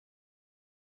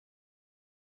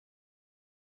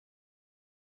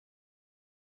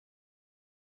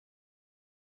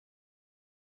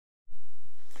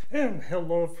And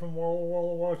hello from Walla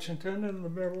Walla, Washington in the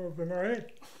middle of the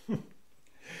night.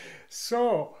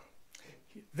 So,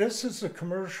 this is a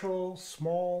commercial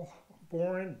small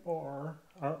boring bar,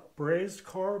 braised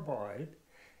carbide,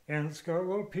 and it's got a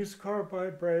little piece of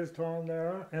carbide braised on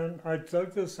there. And I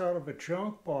dug this out of a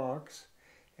junk box,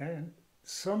 and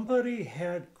somebody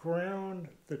had ground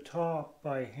the top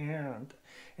by hand,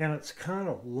 and it's kind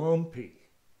of lumpy.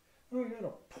 I got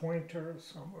a pointer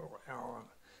somewhere around.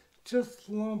 Just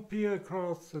lumpy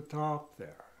across the top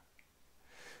there.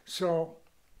 So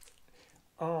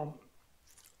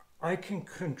I can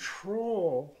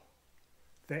control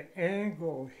the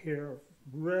angle here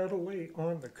readily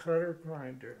on the cutter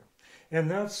grinder. And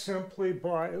that's simply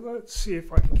by, let's see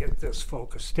if I can get this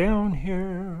focused down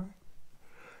here.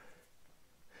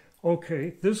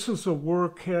 Okay, this is a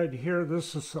work head here.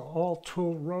 This is the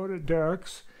all-tool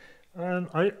Rotodex. And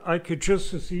I could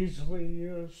just as easily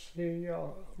use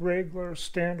the regular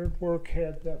standard work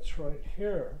head that's right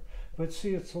here. But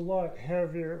see, it's a lot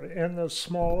heavier, and the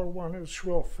smaller one is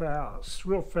real fast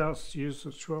to use.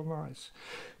 It's real nice.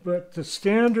 But the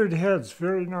standard head's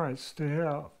very nice to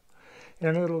have,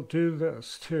 and it'll do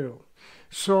this too.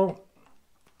 So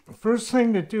first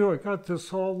thing to do, I got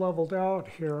this all leveled out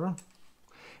here, and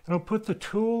I'll put the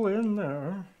tool in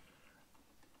there.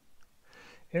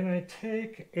 And I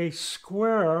take a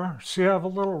square, see I have a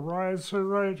little riser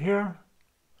right here?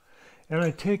 And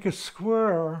I take a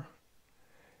square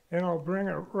and I'll bring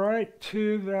it right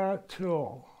to that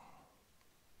tool.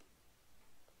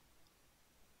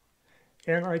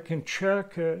 And I can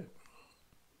check it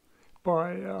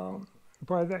by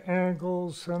the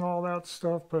angles and all that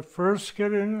stuff. But first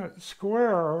get in that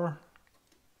square.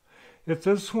 If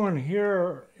this one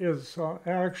here is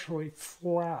actually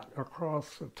flat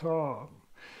across the top.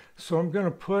 So I'm going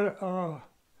to put a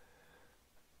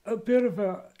bit of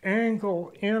an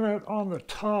angle in it on the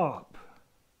top.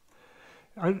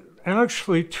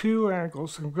 Actually, two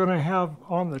angles. I'm going to have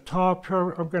on the top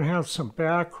here, I'm going to have some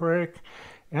back rake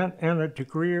and a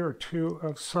degree or two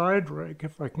of side rake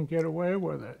if I can get away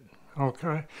with it.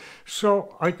 Okay,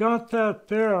 so I got that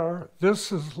there.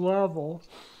 This is level.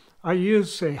 I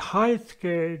use a height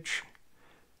gauge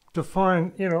to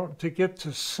find, to get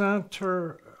to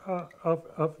center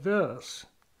of this.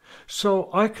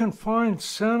 So I can find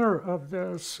center of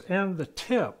this and the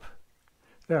tip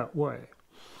that way.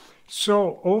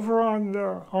 So over on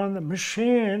the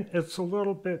machine, it's a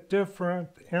little bit different,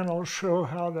 and I'll show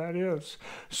how that is.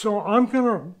 So I'm going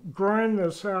to grind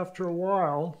this after a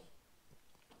while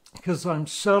because I'm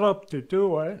set up to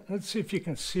do it. Let's see if you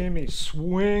can see me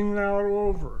swing that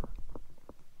over.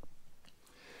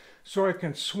 So I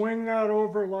can swing that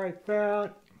over like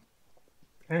that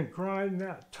and grind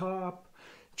that top,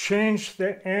 change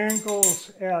the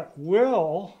angles at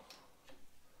will.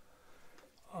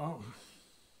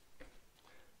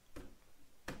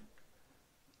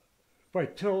 By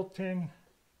tilting,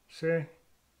 see?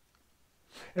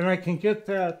 And I can get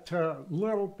that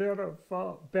little bit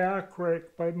of back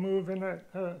rake by moving it,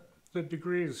 the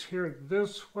degrees here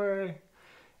this way,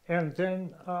 and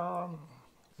then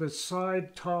the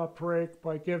side top rake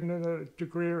by giving it a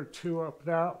degree or two up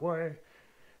that way,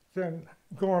 then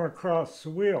going across the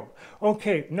wheel.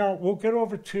 Okay, now we'll get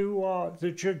over to the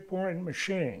jig boring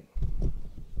machine.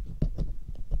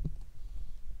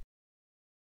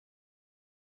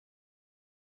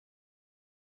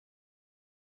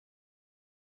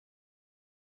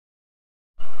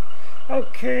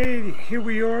 Okay, here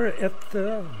we are at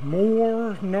the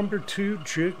Moore #2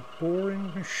 jig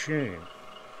boring machine.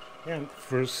 And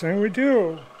first thing we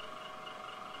do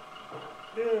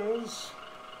is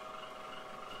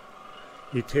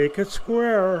you take a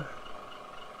square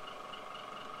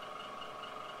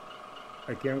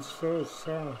against those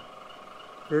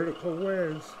vertical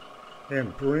waves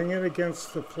and bring it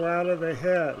against the flat of the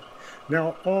head.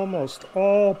 Now almost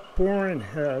all boring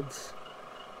heads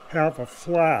have a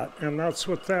flat, and that's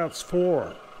what that's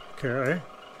for, okay?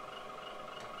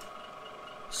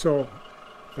 So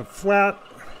the flat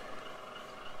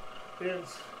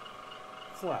is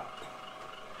flat.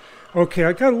 Okay,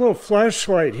 I got a little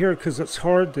flashlight here because it's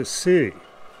hard to see.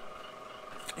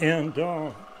 And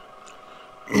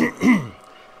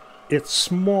it's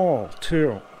small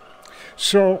too.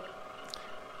 So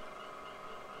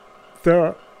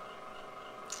the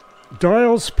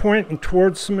dial's pointing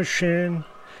towards the machine.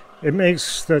 It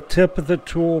makes the tip of the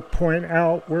tool point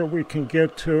out where we can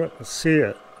get to it and see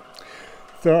it.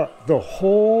 The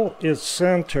hole is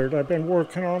centered. I've been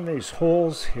working on these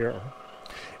holes here.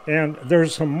 And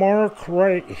there's a mark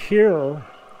right here,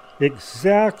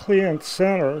 exactly in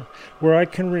center, where I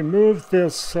can remove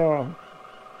this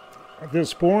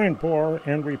this boring bore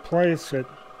and replace it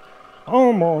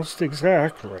almost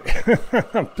exactly.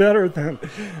 better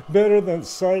than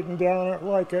sighting down it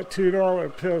like a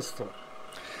 $2 pistol.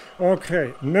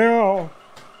 Okay, now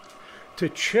to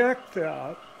check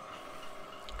that,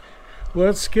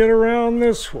 let's get around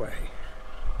this way.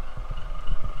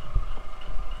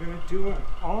 Gonna do an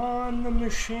on the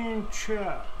machine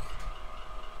check.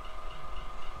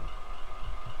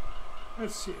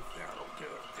 Let's see if that'll do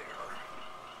it there.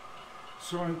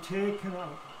 So I'm taking a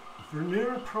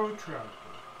vernier protractor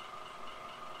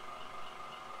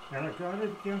and I got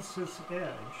it against this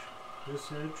edge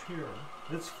here.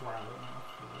 It's flat enough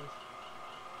for this.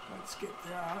 Let's get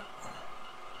that.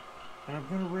 And I'm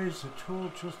going to raise the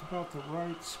tool just about the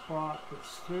right spot, but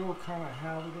still kind of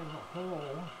have it in the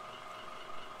hole.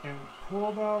 And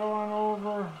pull that on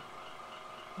over.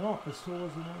 Oh, it still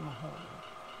wasn't in the hole.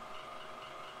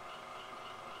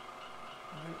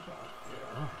 Right about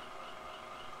there.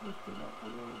 Lift it up a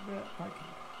little bit. I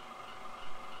can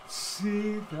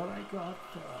see that I got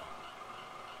the.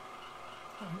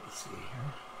 Let me see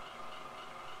here.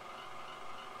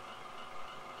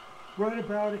 Right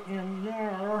about in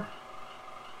there.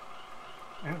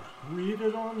 And read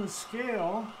it on the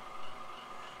scale.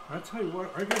 I tell you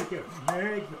what, I gotta get a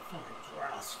magnifying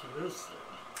glass for this thing.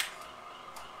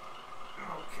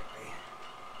 Okay.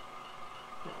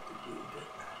 Probably need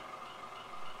it.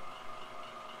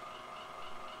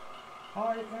 I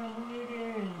am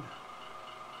reading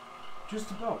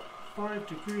just about 5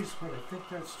 degrees, but I think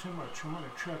that's too much. I'm going to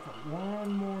check it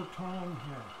one more time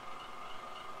here.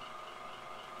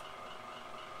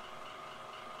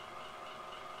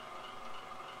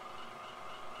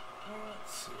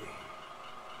 Let's see.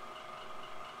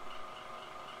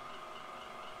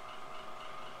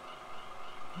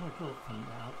 I'm going to go from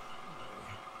that way.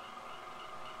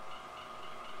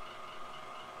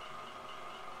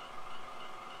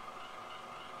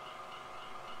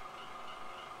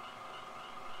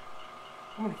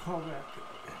 I'm going to call that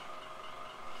good.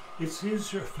 It's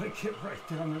easier if I get right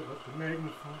down there with the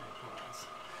magnifying glass.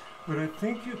 But I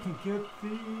think you can get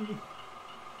the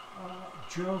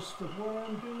gist of what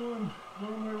I'm doing.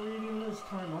 What am I reading this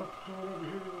time? I'll have to go over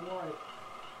here to the light.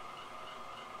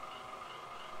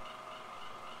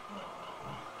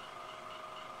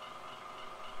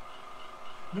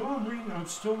 No, I'm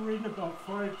still reading about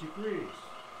 5 degrees.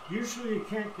 Usually you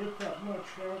can't get that much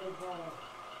out of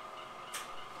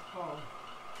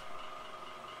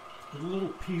a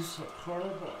little piece of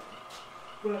carbide.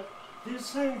 But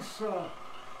these things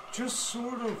just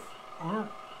sort of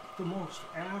aren't the most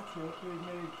accurately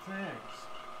made things.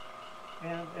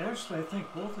 And actually I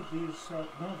think both of these,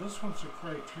 no, this one's a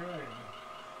Criterion,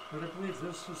 but I believe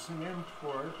this is an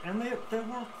import, and they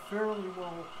work fairly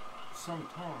well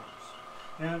sometimes.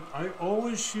 And I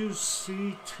always use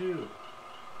C2.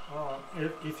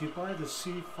 If you buy the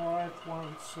C5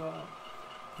 ones,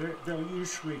 they'll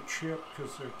usually chip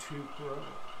because they're too brittle.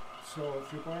 So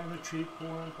if you're buying the cheap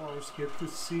boring bars, get the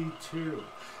C2.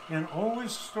 And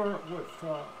always start with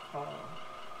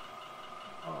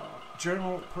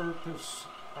general purpose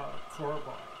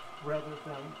carbide rather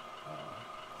than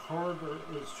harder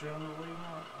is generally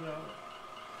not better.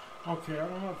 Okay, I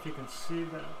don't know if you can see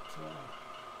that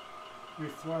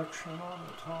reflection on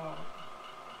the top.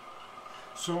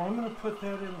 So I'm going to put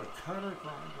that in the cutter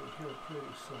grinder here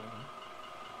pretty soon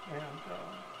and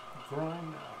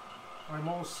grind that. I'm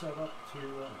all set up to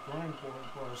grind boring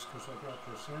bars because I got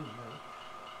this in here.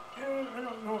 And I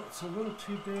don't know, it's a little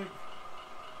too big.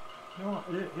 No,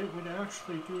 it would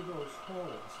actually do those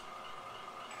holes.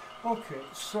 Okay,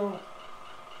 so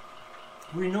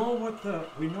we know what the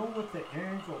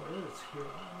angle is here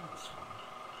on this one.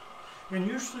 And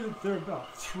usually they're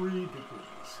about 3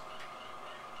 degrees.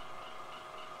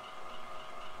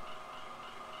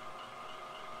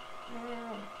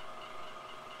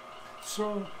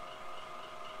 So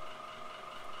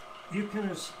you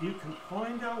can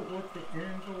find out what the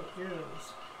angle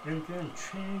is and then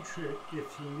change it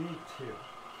if you need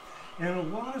to. And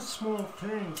a lot of small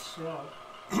things,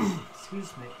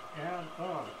 excuse me, add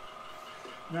up.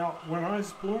 Now, when I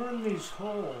was boring these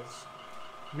holes,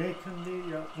 making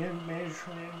the end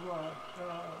measuring rod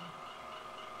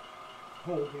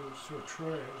holders or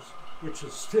trays, which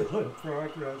is still in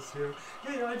progress here,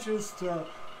 hey, I just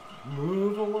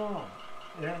move along.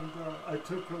 And I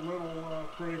took a little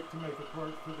break to make a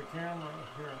part for the camera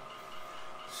here.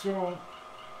 So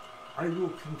I will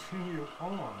continue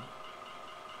on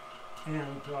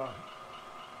and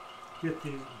get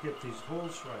these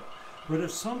holes right. But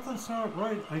if something's not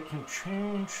right, I can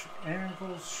change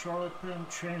angles, sharpen,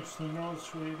 change the nose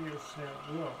radius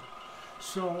at will.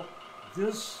 So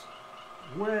this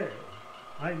way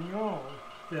I know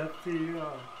that the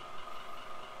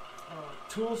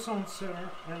tool's on center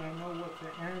and I know what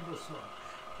the angles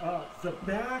are. The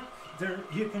back, there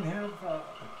you can have a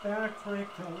back rake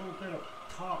and a little bit of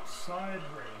top side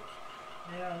rake.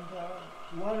 And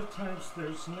a lot of times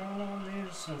there's none on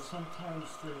these, and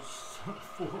sometimes there's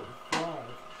 4 or 5.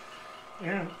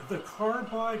 And the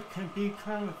carbide can be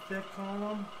kind of thick on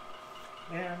them,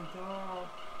 and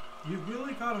you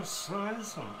really got to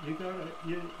size them.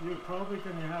 You're probably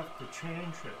going to have to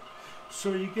change it.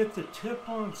 So you get the tip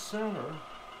on center,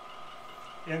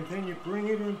 and then you bring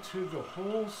it into the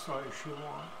hole size you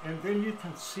want, and then you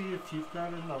can see if you've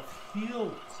got enough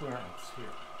heel clearance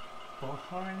here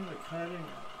behind the cutting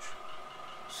edge.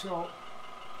 So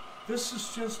this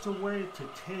is just a way to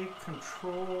take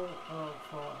control of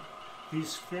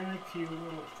these finicky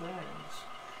little things.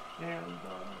 And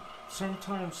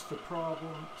sometimes the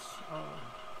problem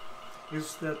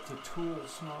is that the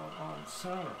tool's not on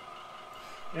center.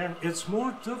 And it's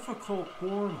more difficult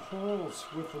boring holes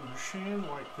with a machine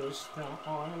like this than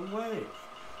on a lathe.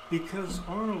 Because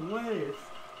on a lathe,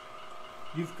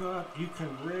 you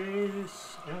can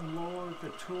raise and lower the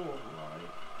tool,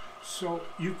 right? So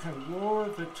you can lower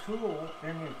the tool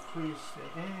and increase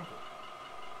the angle,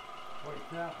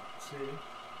 like that, see?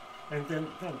 And then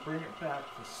bring it back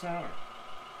to center.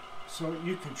 So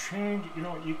you can change,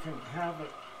 you can have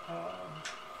it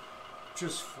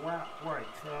just flat, like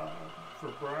for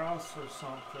brass or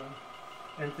something,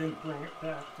 and then bring it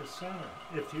back to center.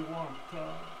 If you want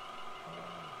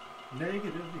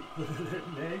negative, you put it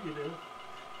at negative,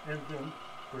 and then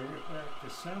bring it back to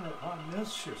center. On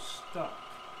this, you're stuck.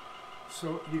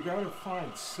 So you got to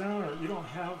find center. You don't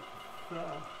have the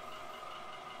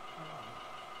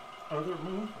other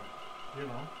movement,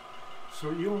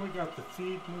 So you only got the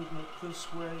feed movement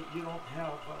this way. You don't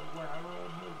have a lateral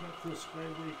movement this way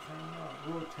where you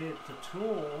can rotate the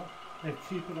tool and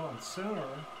keep it on center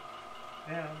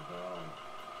and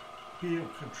be in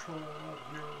control of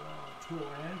your tool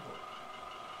angle.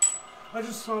 I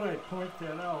just thought I'd point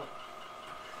that out.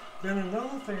 Then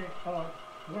another thing,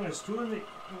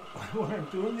 when I'm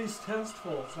doing these test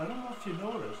holes, I don't know if you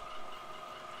noticed,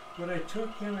 but I took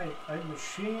in I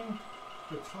machined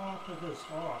the top of this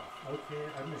off. Okay,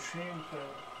 I machined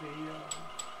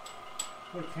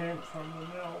what came from the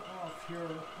mill off here.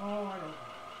 Oh, I don't know,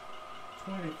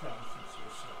 20 thousandths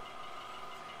or so.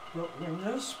 But when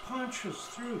this punches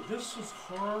through, this is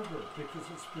harder because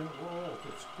it's been rolled.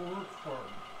 It's core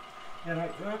hardened. And I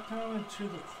got down into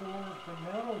the core of the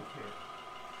metal here.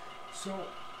 So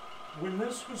when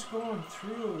this was going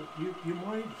through, you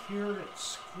might hear it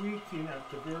squeaking at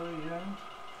the very end.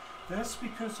 That's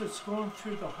because it's going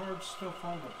through the hard stuff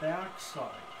on the back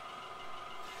side.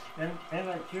 And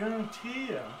I guarantee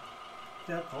you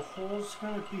that the hole's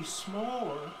going to be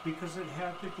smaller because it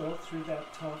had to go through that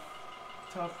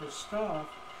tougher stuff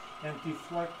and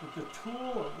deflected the tool a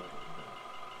little bit.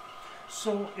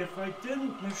 So if I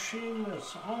didn't machine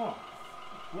this off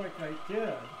like I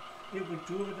did, it would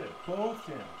do it at both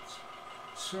ends.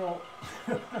 So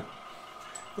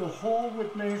the hole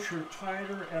would measure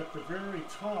tighter at the very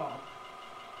top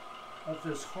of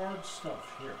this hard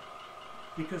stuff here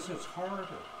because it's harder.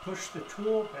 Push the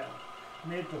tool back,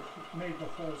 made the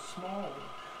hole smaller.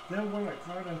 Then when it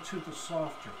got into the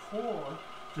softer core,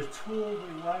 the tool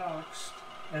relaxed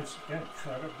and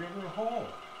cut a bigger hole.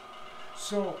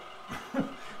 So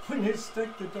when you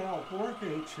stick the dial bore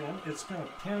gauge in, it's going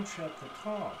to pinch at the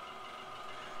top.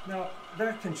 Now,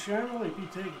 that can generally be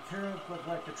taken care of with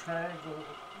like a triangle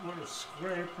with a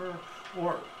scraper,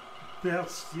 or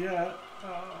best yet,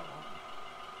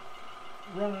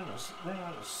 running a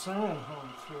sewing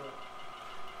home through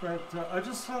it. But I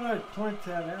just thought I'd point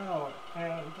that out,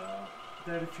 and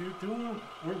that if you're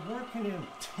we're working in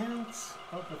tenths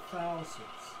of a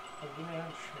thousandths of an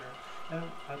inch here, and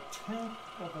a tenth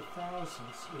of a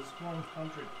thousandths is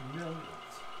 100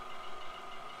 millionths.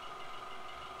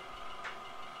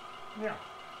 Yeah.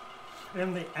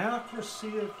 And the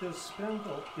accuracy of this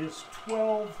spindle is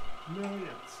 12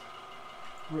 millionths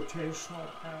rotational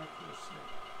accuracy.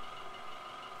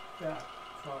 That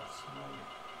costs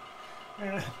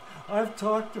money. And I've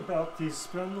talked about these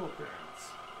spindle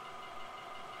bearings.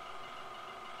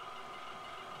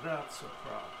 That's a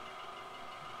problem.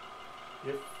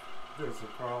 If there's a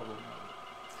problem with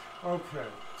it. Okay,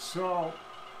 so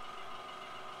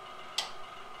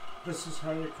this is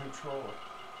how you control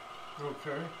it.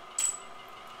 Okay?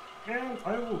 And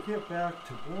I will get back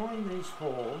to boring these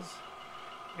holes,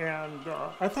 and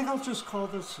I think I'll just call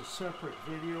this a separate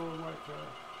video, like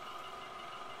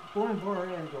boring bar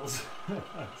angles,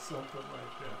 something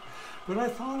like that. But I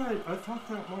thought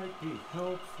that might be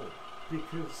helpful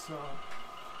because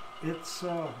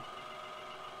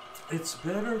it's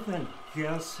better than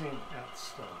guessing at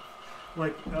stuff.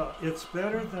 Like it's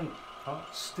better than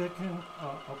sticking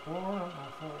a bar in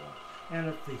a hole, and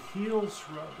if the heel's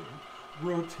rubbing,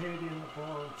 rotating the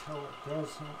bar until it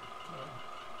doesn't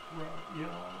rub. You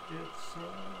know, it's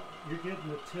you're getting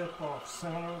the tip off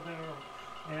center there,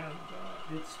 and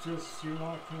it's just, you're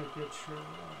not going to get your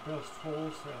best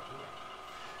holes that way.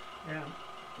 And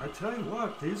I tell you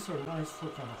what, these are nice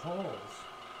looking holes.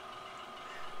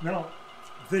 Now,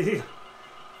 the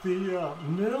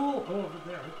mill over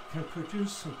there can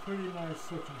produce some pretty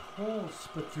nice looking holes,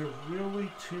 but they're really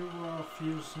too rough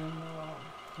using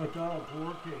a dial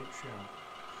bore gauge in.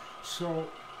 So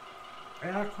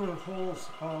accurate holes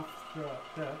off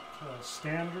that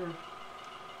standard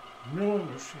milling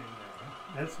machine there,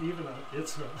 that's even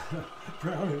it's a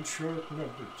Brown and Short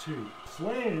 #2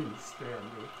 plain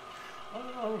standard,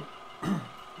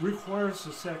 requires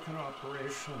a second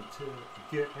operation to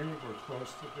get anywhere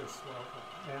close to this level,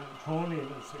 and honing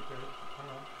is a good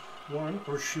one,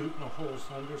 or shooting the holes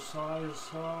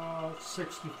undersize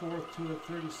 64th to a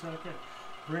 32nd,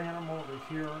 bringing them over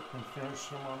here and finish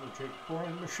them on the jig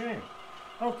boring machine.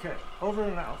 Okay, over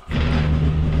and out.